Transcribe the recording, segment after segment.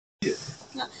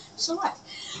No, so what?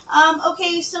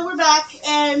 Okay, so we're back,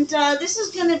 and this is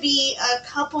going to be a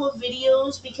couple of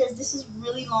videos because this is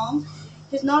really long.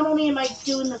 Because not only am I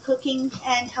doing the cooking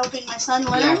and helping my son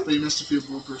learn. Yeah, but you missed a few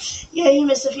bloopers. Yeah, you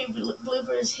missed a few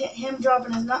bloopers. Him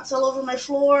dropping his nuts all over my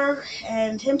floor,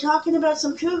 and him talking about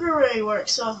some cougar work.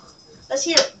 So, let's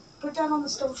hear it. Put it down on the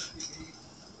stove.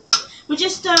 We're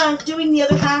just doing the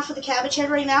other half of the cabbage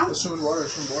head right now. It's in water,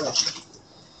 it's in boil.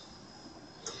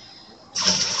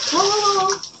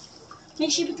 Whoa.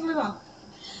 Make sure you put the lid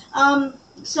on.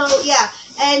 So yeah,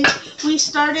 and we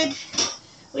started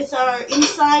with our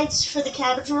insides for the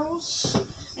cabbage rolls.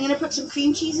 I'm gonna put some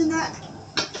cream cheese in that.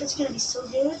 It's gonna be so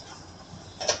good.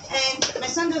 And my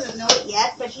son doesn't know it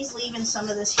yet, but he's leaving some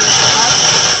of this here for us.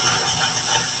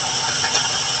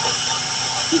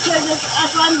 Because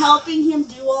if I'm helping him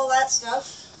do all that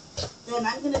stuff, then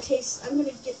I'm gonna get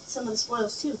some of the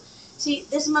spoils too. See,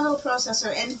 this is my little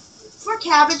processor, and for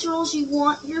cabbage rolls, you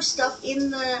want your stuff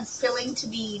in the filling to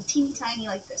be teeny tiny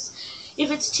like this. If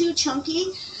it's too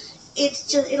chunky,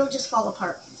 it'll just fall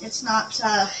apart. It's not, it's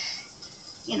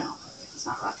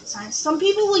not rocket science. Some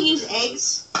people will use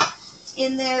eggs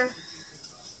in their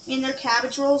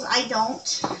cabbage rolls. I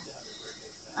don't,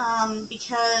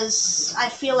 because I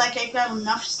feel like I've got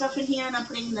enough stuff in here, and I'm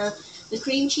putting the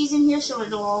cream cheese in here, so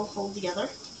it'll all hold together.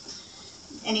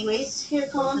 Anyways, here,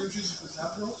 Colin. Cream cheese for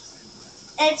cabbage rolls?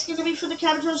 It's going to be for the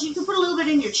cabbage rolls. You can put a little bit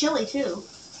in your chili, too.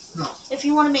 No. If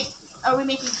you want to make... Are we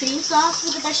making cream sauce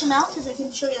with the bechamel? Because I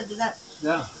can show you how to do that.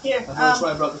 Yeah. Here. That's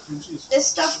why I brought the cream cheese. This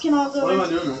stuff can all go What in... am I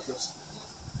doing with this?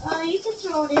 You can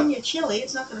throw it in your chili.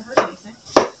 It's not going to hurt anything.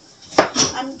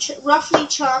 I'm roughly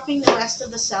chopping the rest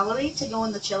of the celery to go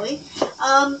in the chili.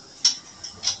 I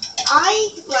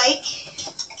like...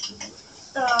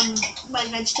 my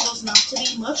vegetables not to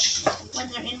be mush when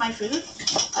they're in my food.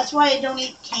 That's why I don't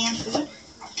eat canned food.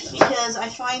 Because I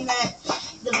find that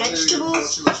the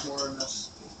vegetables Too much more in this.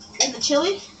 in the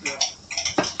chili. Yeah.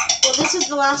 Well, this is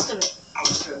the last of it.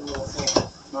 It's getting a little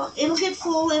full. Well, it'll get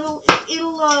full. It'll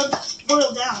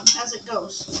boil down as it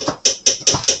goes.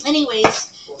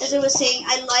 Anyways, as I was saying,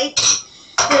 I like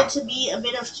there to be a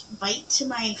bit of bite to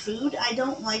my food. I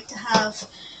don't like to have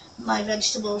my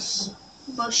vegetables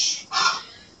mush,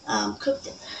 cooked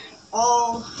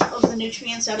all of the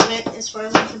nutrients out of it, as far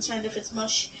as I'm concerned, if it's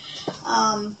mush.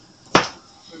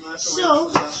 So,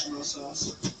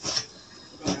 Sauce.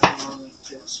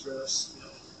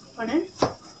 pardon?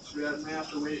 So we may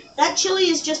have to wait. That chili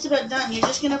is just about done. You're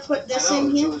just going to put this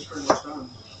in here. Chili's pretty much done.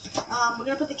 We're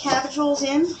going to put the cabbage rolls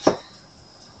in.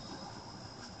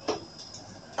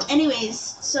 Anyways,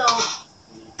 so,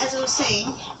 as I was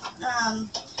saying,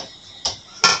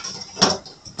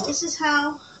 this is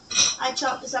how I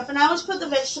chop this up. And I always put the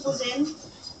vegetables in,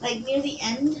 like, near the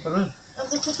end of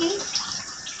the cooking.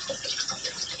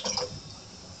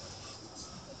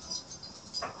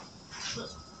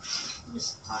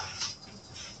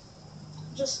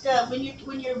 Just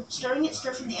when you're stirring it,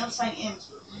 stir from the outside in,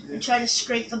 and try to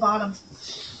scrape the bottom,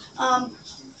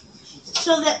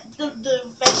 so that the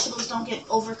vegetables don't get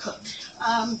overcooked.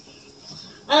 I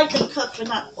like them cooked, but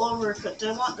not overcooked.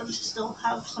 I want them to still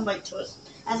have some bite to it,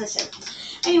 as I said.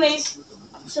 Anyways,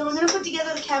 so we're gonna put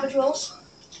together the cabbage rolls,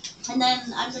 and then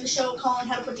I'm gonna show Colin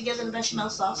how to put together the bechamel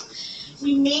sauce.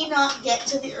 We may not get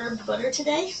to the herb butter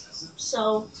today,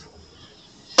 so.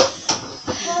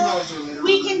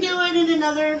 We can do it in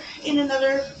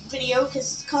another video,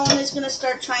 because Colin is going to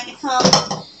start trying to come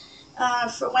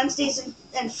for Wednesdays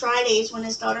and Fridays when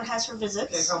his daughter has her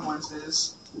visits. Can't come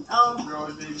Wednesdays. Oh. You're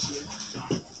always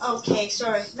babysitting. Okay,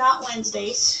 sorry, not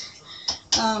Wednesdays,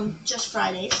 just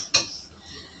Fridays.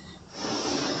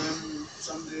 And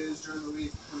some days during the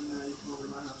week when you come over to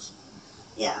my house.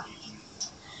 Yeah.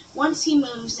 Once he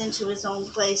moves into his own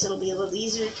place, it'll be a little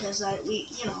easier, because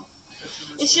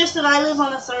it's just that I live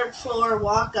on a 3rd floor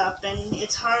walk up, and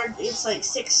it's hard. It's like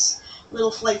 6 little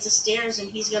flights of stairs,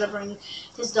 and he's got to bring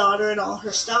his daughter and all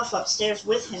her stuff upstairs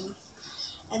with him.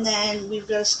 And then we've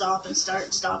got to stop and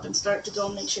start to go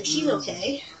and make sure she's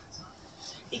okay.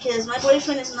 Because my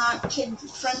boyfriend is not kid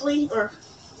friendly, or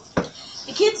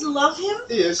the kids love him.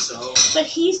 He is, so. But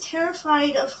he's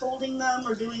terrified of holding them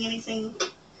or doing anything,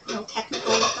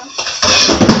 technical with them.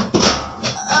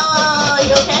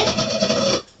 You okay?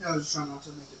 Yeah, I was just trying not to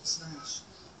make it smash.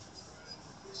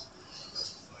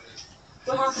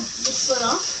 What happened? It slid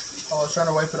off? Oh, I was trying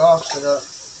to wipe it off because I got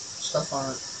stuff on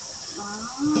it.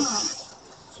 Ah.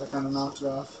 So I kind of knocked it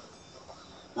off.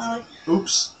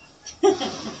 Oops.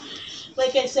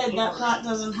 Like I said, that pot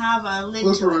doesn't have a lid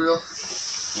Blooper to it. reel.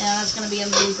 Yeah, that's going to be in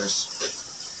the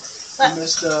bloopers. I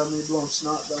missed me blowing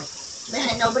snot though.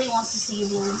 Nobody wants to see you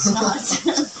blowing snot.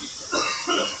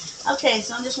 Okay,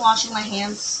 so I'm just washing my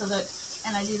hands so that,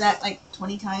 and I do that like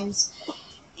 20 times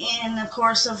in the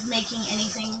course of making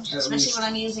anything, especially when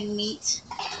I'm using meat.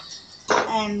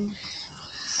 And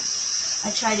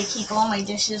I try to keep all my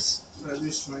dishes at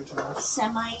least 20 times.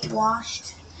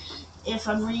 semi-washed. If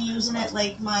I'm reusing it,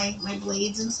 like my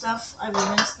blades and stuff, I will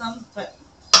rinse them. But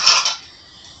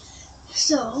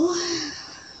so,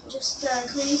 just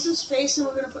cleaning some space, and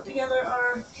we're gonna put together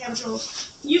our cabbage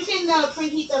rolls. You can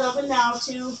preheat that oven now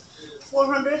to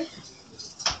 400.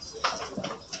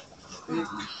 Okay.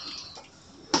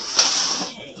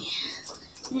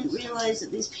 I didn't realize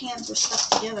that these pans were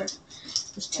stuck together.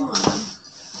 There's two of them.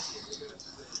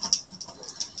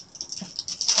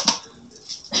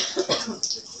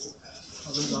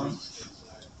 Oven's on.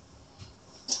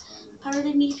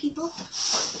 Pardon me, people.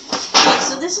 Okay,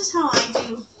 so this is how I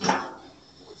do the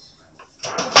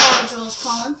cabbage rolls,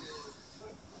 Colin.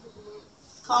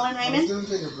 Colin I Raymond, was going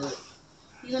to take a break.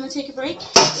 you gonna take a break?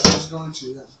 I was going to,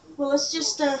 yeah. Well, let's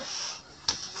just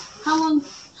how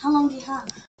long do you have?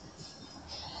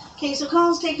 Okay, so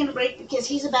Colin's taking a break because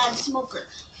he's a bad smoker.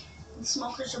 And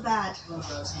smokers are bad. Not a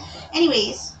bad smoker.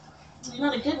 Anyways, you're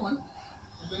not a good one.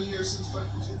 I've been here since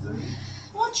fucking 2:30.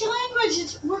 What's your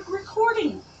language? We're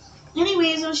recording.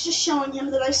 Anyways, I was just showing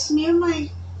him that I smeared my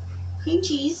cream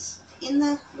cheese in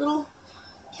the little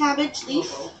cabbage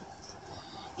leaf.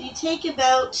 And you take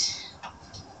about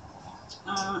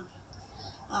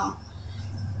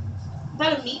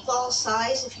about a meatball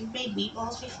size. If you've made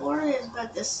meatballs before, it's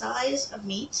about this size of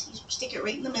meat. You stick it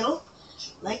right in the middle,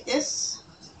 like this,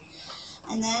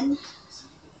 and then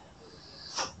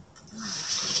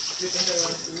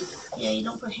yeah, you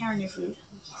don't put hair in your food.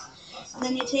 And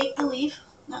then you take the leaf.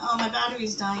 Oh, my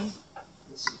battery's dying.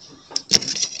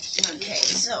 Okay,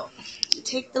 so you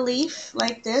take the leaf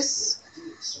like this,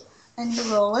 and you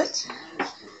roll it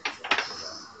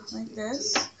like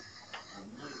this,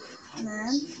 and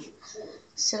then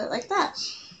set it like that.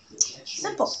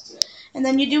 Simple. And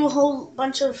then you do a whole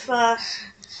bunch of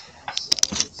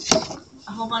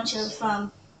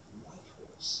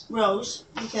rows,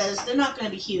 because they're not going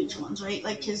to be huge ones, right?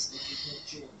 Like, because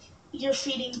you're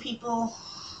feeding people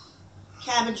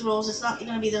cabbage rolls, it's not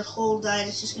going to be their whole diet,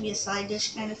 it's just going to be a side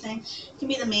dish kind of thing. It can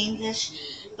be the main dish,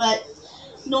 but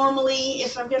normally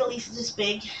if I've got a leaf this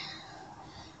big,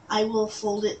 I will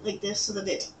fold it like this so that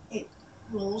it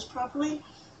rolls properly.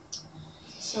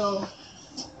 So,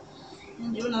 I'm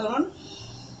going to do another one.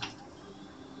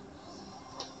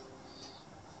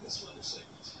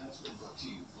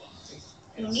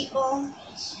 Do a meatball,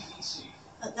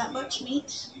 put that much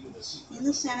meat in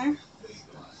the center,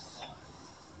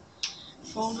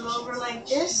 fold it over like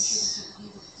this,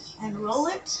 and roll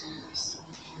it,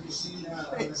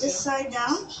 put it this side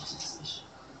down,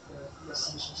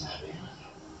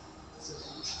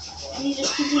 and you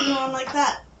just continue on like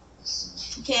that.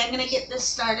 Okay, I'm going to get this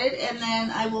started, and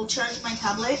then I will charge my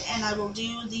tablet, and I will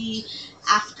do the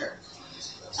after.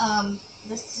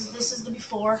 This is the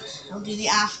before, I'll do the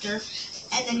after,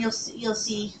 and then you'll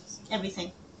see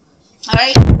everything.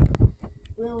 Alright,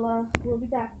 we'll be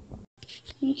back.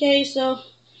 Okay, so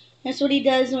that's what he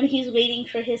does when he's waiting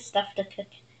for his stuff to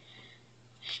cook.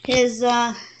 His,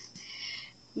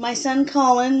 my son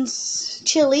Colin's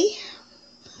chili.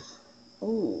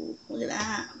 Ooh, look at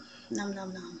that. Nom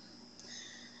nom nom.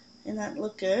 Doesn't that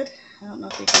look good? I don't know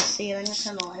if you can see it. I'm going to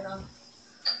turn the light on.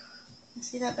 You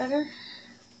see that better?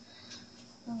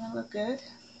 Doesn't that look good?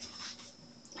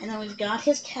 And then we've got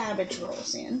his cabbage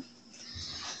rolls in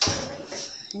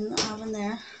the oven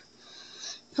there.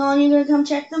 Colin, you going to come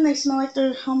check them? They smell like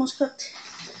they're almost cooked.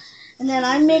 And then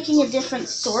I'm making a different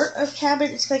sort of cabbage.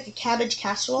 It's like a cabbage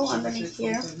casserole underneath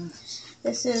here.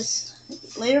 This is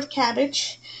a layer of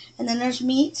cabbage. And then there's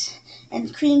meat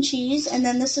and cream cheese, and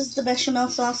then this is the bechamel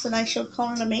sauce that I showed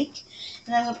Colin to make.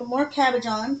 And I'm going to put more cabbage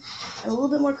on, and a little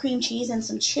bit more cream cheese, and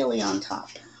some chili on top.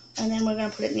 And then we're going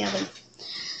to put it in the oven.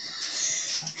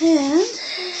 And,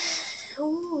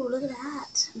 oh, look at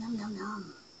that. Nom, nom,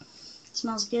 nom. It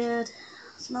smells good.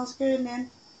 It smells good, man.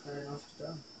 Fair enough,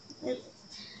 done.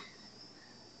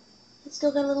 It's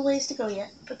still got a little ways to go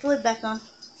yet. Put the lid back on.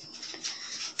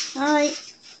 Alright.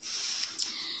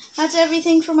 That's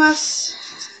everything from us.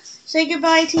 Say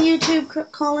goodbye to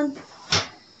YouTube, Colin.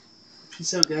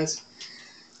 Peace out, guys.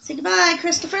 Say goodbye,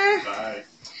 Christopher. Bye.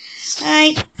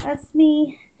 Alright, that's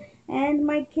me and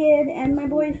my kid and my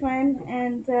boyfriend.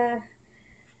 And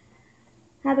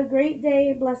have a great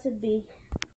day. Blessed be.